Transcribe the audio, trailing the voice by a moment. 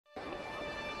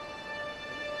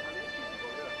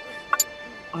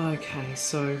Okay,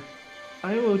 so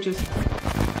I will just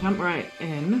jump right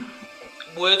in.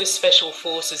 Were the special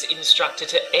forces instructed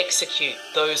to execute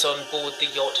those on board the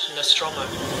yacht Nostromo?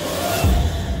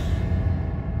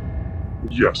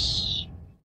 Yes.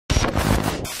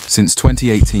 Since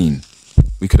 2018,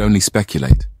 we could only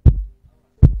speculate.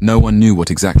 No one knew what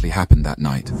exactly happened that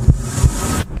night.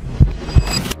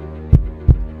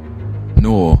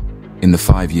 Nor in the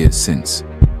 5 years since.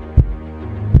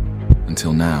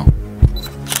 Until now.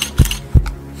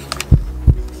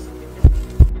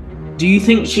 Do you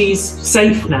think she's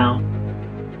safe now?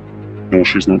 No,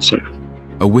 she's not safe.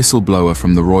 A whistleblower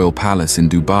from the Royal Palace in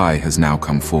Dubai has now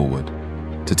come forward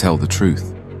to tell the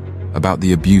truth about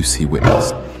the abuse he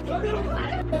witnessed.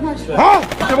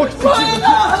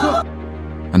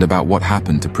 And about what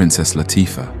happened to Princess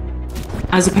Latifa.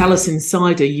 As a palace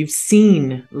insider, you've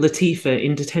seen Latifa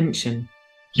in detention.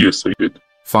 Yes, I did.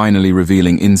 Finally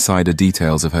revealing insider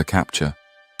details of her capture,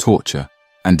 torture,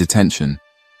 and detention,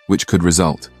 which could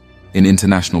result in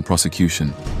international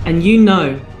prosecution. And you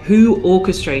know who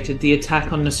orchestrated the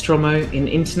attack on Nostromo in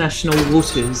international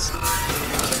waters?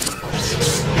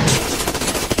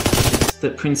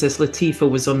 That Princess Latifa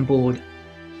was on board.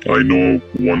 I know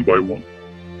one by one.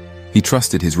 He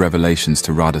trusted his revelations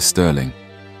to Rada Sterling,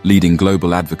 leading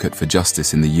global advocate for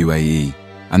justice in the UAE,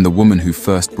 and the woman who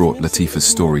first brought Latifa's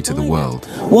story to the world.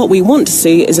 What we want to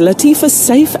see is Latifa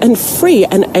safe and free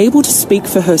and able to speak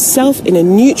for herself in a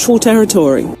neutral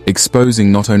territory. Exposing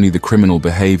not only the criminal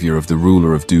behavior of the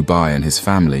ruler of Dubai and his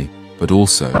family, but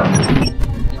also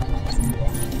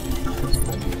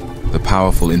the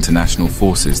powerful international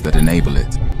forces that enable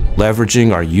it.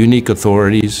 Leveraging our unique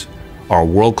authorities, our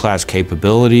world-class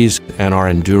capabilities, and our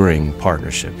enduring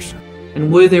partnerships.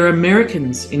 And were there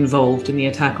Americans involved in the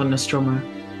attack on Nostromo?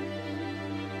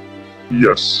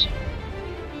 Yes.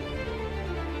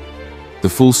 The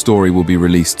full story will be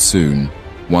released soon,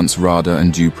 once RADA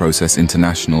and Due Process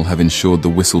International have ensured the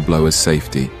whistleblower's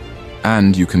safety.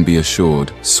 And you can be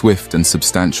assured, swift and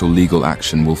substantial legal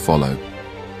action will follow.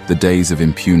 The days of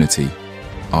impunity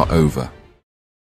are over.